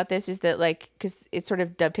thing about this is that like, because it sort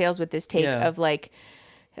of dovetails with this take Yeah. of like,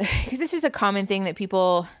 because this is a common thing that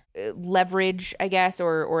people leverage, I guess,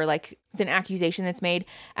 or like it's an accusation that's made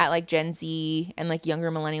at like Gen Z and like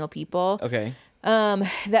younger millennial people. Okay.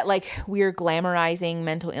 That like we're glamorizing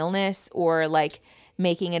mental illness or like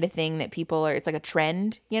making it a thing that people are, it's like a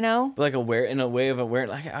trend, But like in a way of aware.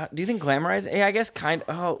 Like, do you think glamorize? Yeah, I guess kind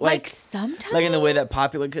of. Oh, like sometimes like in the way that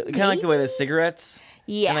popular, kind of like the way that cigarettes.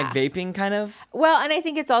 Yeah. And like vaping, kind of. Well, and I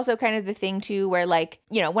think it's also kind of the thing too, where like,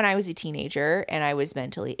 when I was a teenager and I was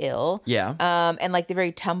mentally ill, Yeah. and like the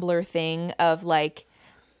very Tumblr thing of like,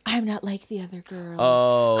 I'm not like the other girls.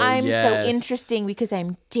 Oh, I'm yes. so interesting because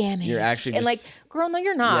I'm damaged. You're actually and like, just- girl, no,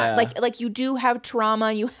 you're not. Yeah. Like you do have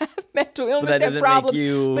trauma, you have mental illness that and doesn't make problems.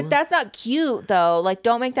 you- But that's not cute though. Like,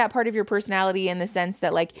 don't make that part of your personality in the sense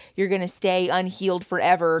that like you're gonna stay unhealed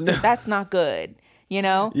forever. 'Cause that's not good.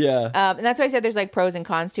 Yeah. And that's why I said there's like pros and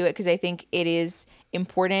cons to it, because I think it is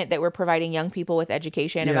important that we're providing young people with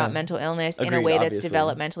education about mental illness in a Agreed, way that's obviously.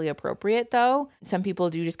 developmentally appropriate, though. Some people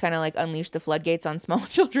do just kind of like unleash the floodgates on small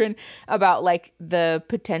children about like the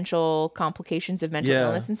potential complications of mental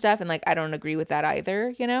illness and stuff. And like, I don't agree with that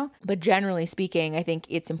either, you know? But generally speaking, I think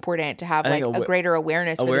it's important to have like a greater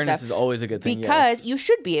awareness for this stuff. Awareness is always a good thing. Because you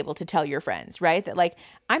should be able to tell your friends, right? That like,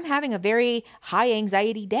 I'm having a very high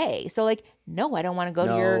anxiety day. So like, no, I don't want to go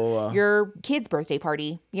to your kid's birthday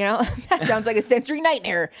party. You know, that sounds like a sensory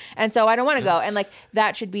nightmare. And so I don't want to go. And like,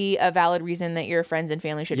 that should be a valid reason that your friends and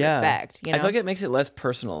family should respect. You know? I feel like it makes it less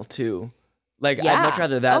personal too. Like, I'd much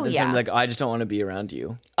rather that than something like, oh, I just don't want to be around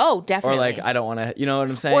you. Oh, definitely. Or like, I don't want to, you know what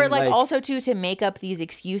I'm saying? Or like also too, to make up these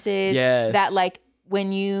excuses that like,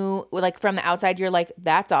 when you like from the outside, you're like,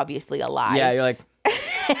 that's obviously a lie. Yeah, you're like,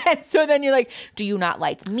 and so then you're like, do you not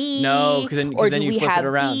like me? no, because then you flip it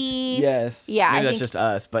around. Beef? Yes. Yeah. Maybe that's just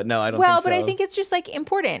us, but no, I don't think so. Well, but I think it's just like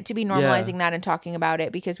important to be normalizing that and talking about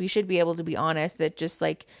it, because we should be able to be honest that just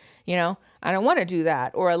like, you know, I don't want to do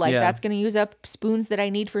that, or like that's going to use up spoons that I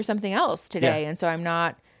need for something else today. And so I'm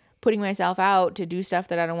not putting myself out to do stuff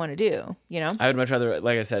that I don't want to do, you know? I would much rather,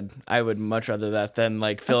 like I said, I would much rather that than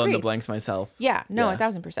like fill in the blanks myself. Yeah, no,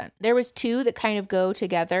 1,000%. There was two that kind of go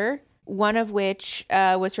together. One of which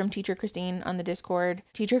was from Teacher Christine on the Discord.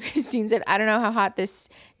 Teacher Christine said, I don't know how hot this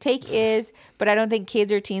take is, but I don't think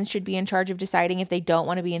kids or teens should be in charge of deciding if they don't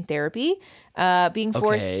want to be in therapy. Being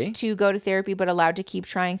forced to go to therapy but allowed to keep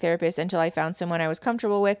trying therapists until I found someone I was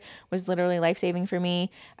comfortable with was literally life-saving for me.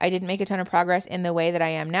 I didn't make a ton of progress in the way that I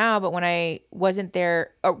am now, but when I wasn't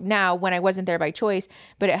there, when I wasn't there by choice,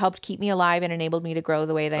 but it helped keep me alive and enabled me to grow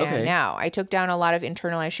the way that I am now. I took down a lot of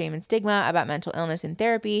internalized shame and stigma about mental illness in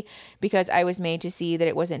therapy because I was made to see that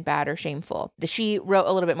it wasn't bad or shameful. She wrote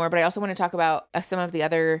a little bit more, but I also want to talk about some of the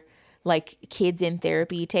other like kids in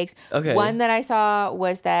therapy takes. One that I saw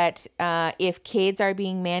was that if kids are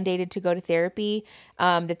being mandated to go to therapy,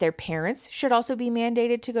 that their parents should also be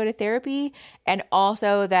mandated to go to therapy. And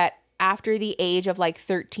also that after the age of like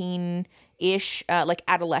 13-ish, like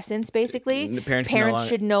adolescence, basically, the parents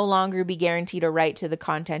should no longer be guaranteed a right to the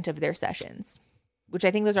content of their sessions, which I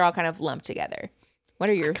think those are all kind of lumped together. What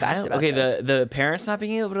are your thoughts about this? The parents not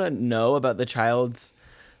being able to know about the child's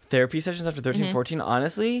therapy sessions after 13, 14,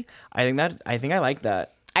 honestly, I think I like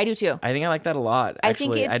that. I do too. I think I like that a lot,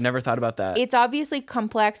 actually. I'd never thought about that. It's obviously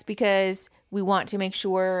complex because we want to make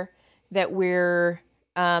sure that we're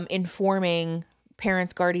informing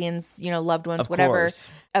parents, guardians, you know, loved ones, whatever,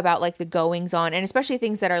 about like the goings on, and especially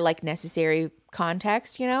things that are like necessary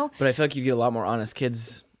context, you know? But I feel like you get a lot more honest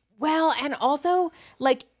kids. Well, and also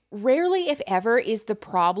like rarely, if ever, is the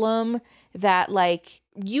problem that like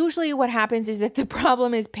usually what happens is that the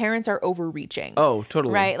problem is parents are overreaching. Oh,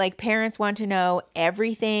 totally. Right? Like parents want to know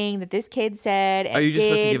everything that this kid said and are you just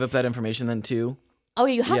supposed to give up that information then too? Oh,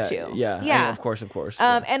 you have to. Yeah. I mean, of course.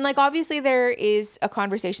 And like, obviously there is a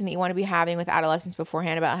conversation that you want to be having with adolescents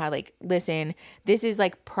beforehand about how like, listen, this is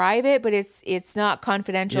like private, but it's not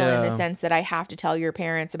confidential in the sense that I have to tell your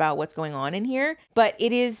parents about what's going on in here. But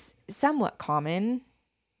it is somewhat common,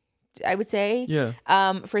 I would say,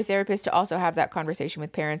 for therapists to also have that conversation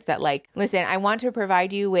with parents that like, listen, I want to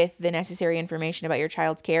provide you with the necessary information about your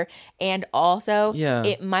child's care. And also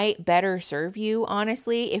it might better serve you,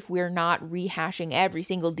 honestly, if we're not rehashing every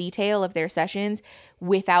single detail of their sessions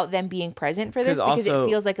without them being present for this, because it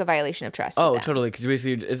feels like a violation of trust. Oh, totally. Because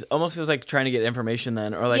basically it almost feels like trying to get information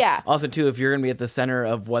then, or like also too, if you're going to be at the center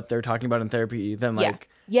of what they're talking about in therapy, then like,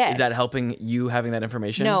 is that helping you having that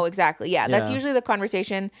information? No, exactly. Yeah. That's usually the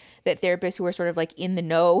conversation that therapists who are sort of like in the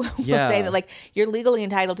know will say, that like, you're legally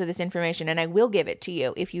entitled to this information and I will give it to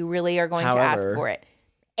you if you really are going to ask for it.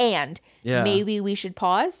 And maybe we should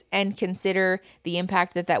pause and consider the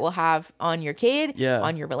impact that will have on your kid,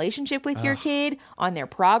 on your relationship with your kid, on their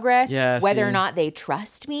progress, whether or not they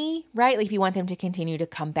trust me, right? Like if you want them to continue to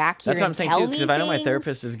come back here. That's what I'm saying too, because if I know my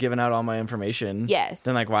therapist is giving out all my information,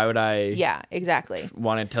 then like why would I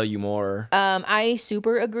want to tell you more? I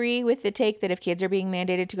super agree with the take that if kids are being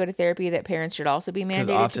mandated to go to therapy, that parents should also be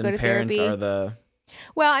mandated to go to therapy. Parents are the...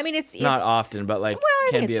 Well, I mean, it's not often, but like, I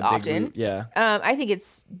can think be it's a big often. root. Yeah. I think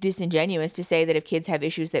it's disingenuous to say that if kids have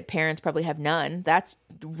issues that parents probably have none. That's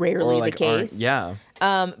rarely the case.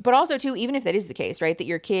 But also too, even if that is the case, right, that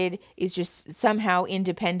your kid is just somehow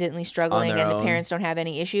independently struggling and the parents don't have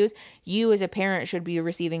any issues, you as a parent should be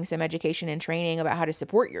receiving some education and training about how to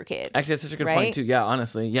support your kid. Actually, that's such a good point too. Yeah,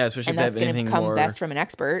 honestly. Yeah, especially if they have anything more. And that's going to come best from an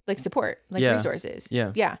expert, like support, like resources.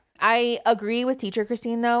 Yeah. I agree with Teacher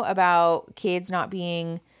Christine though about kids not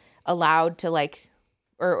being allowed to like,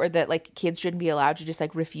 or that like kids shouldn't be allowed to just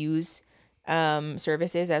like refuse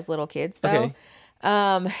services as little kids though.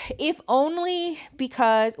 If only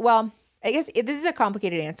because, well, I guess this is a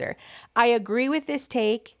complicated answer. I agree with this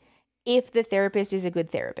take if the therapist is a good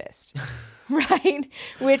therapist. Right?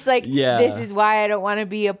 Which, like, this is why I don't want to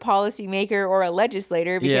be a policymaker or a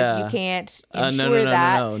legislator, because you can't ensure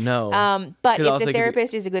that. No. But if the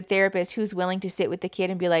therapist is a good therapist who's willing to sit with the kid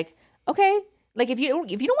and be like, okay, like, if you don't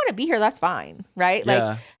want to be here, that's fine. Right?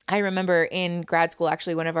 Like, I remember in grad school,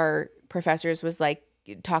 actually, one of our professors was like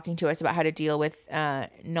talking to us about how to deal with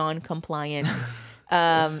non-compliant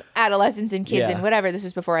adolescents and kids and whatever. This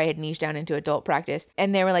is before I had niched down into adult practice.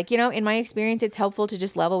 And they were like, in my experience, it's helpful to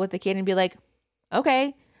just level with the kid and be like,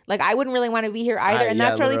 okay, like, I wouldn't really want to be here either. And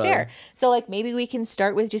that's totally fair. So, like, maybe we can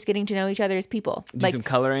start with just getting to know each other as people. Do like some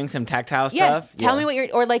coloring, some tactile yes, stuff. Tell me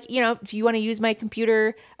what or like, if you want to use my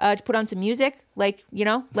computer to put on some music, like,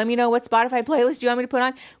 let me know what Spotify playlist you want me to put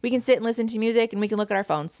on. We can sit and listen to music and we can look at our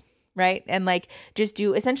phones. Right. And like, just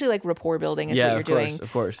do essentially like rapport building is what you're doing. Of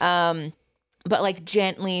course. But like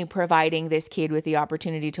gently providing this kid with the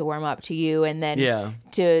opportunity to warm up to you and then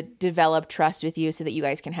to develop trust with you so that you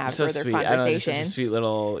guys can have further conversations. I know, sweet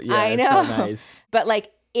little, I know. So nice. But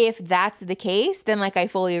like, if that's the case, then like I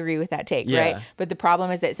fully agree with that take, right? But the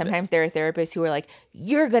problem is that sometimes there are therapists who are like,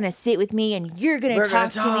 you're going to sit with me and you're going to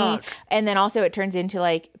talk to me. And then also it turns into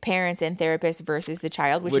like parents and therapists versus the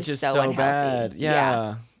child, which is so unhealthy. Bad.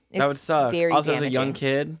 Yeah. That would suck. Also, damaging. as a young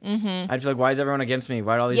kid, I'd feel like, why is everyone against me?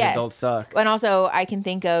 Why do all these adults suck? And also, I can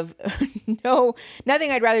think of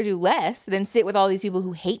nothing I'd rather do less than sit with all these people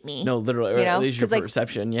who hate me. No, literally, or at least your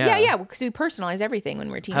perception. Yeah, because we personalize everything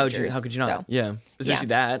when we're teenagers. How could you not? So, especially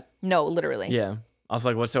that. No, literally. Yeah. Also,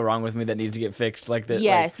 like, what's so wrong with me that needs to get fixed? Like that.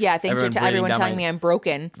 Yes, like, thanks for everyone telling me I'm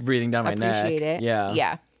broken. Breathing down my neck. Appreciate it.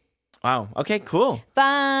 Yeah. Wow. Okay, cool.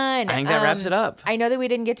 Fun. I think that wraps it up. I know that we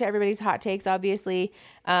didn't get to everybody's hot takes, obviously.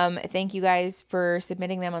 Thank you guys for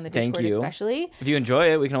submitting them on the Discord, especially. If you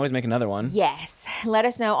enjoy it, we can always make another one. Yes. Let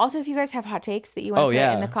us know. Also, if you guys have hot takes that you want to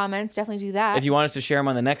put in the comments, definitely do that. If you want us to share them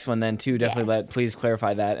on the next one, then too, definitely please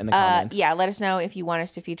clarify that in the comments. Yeah, let us know if you want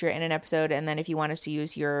us to feature it in an episode, and then if you want us to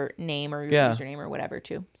use your name or your username or whatever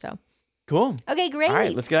too. So. Cool. Okay, great. All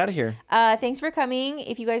right, let's get out of here. Thanks for coming.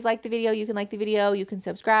 If you guys like the video, you can like the video, you can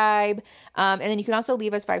subscribe. And then you can also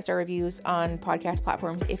leave us 5-star reviews on podcast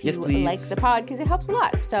platforms if you like the pod, because it helps a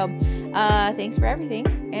lot. So thanks for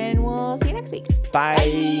everything, and we'll see you next week.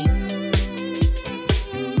 Bye.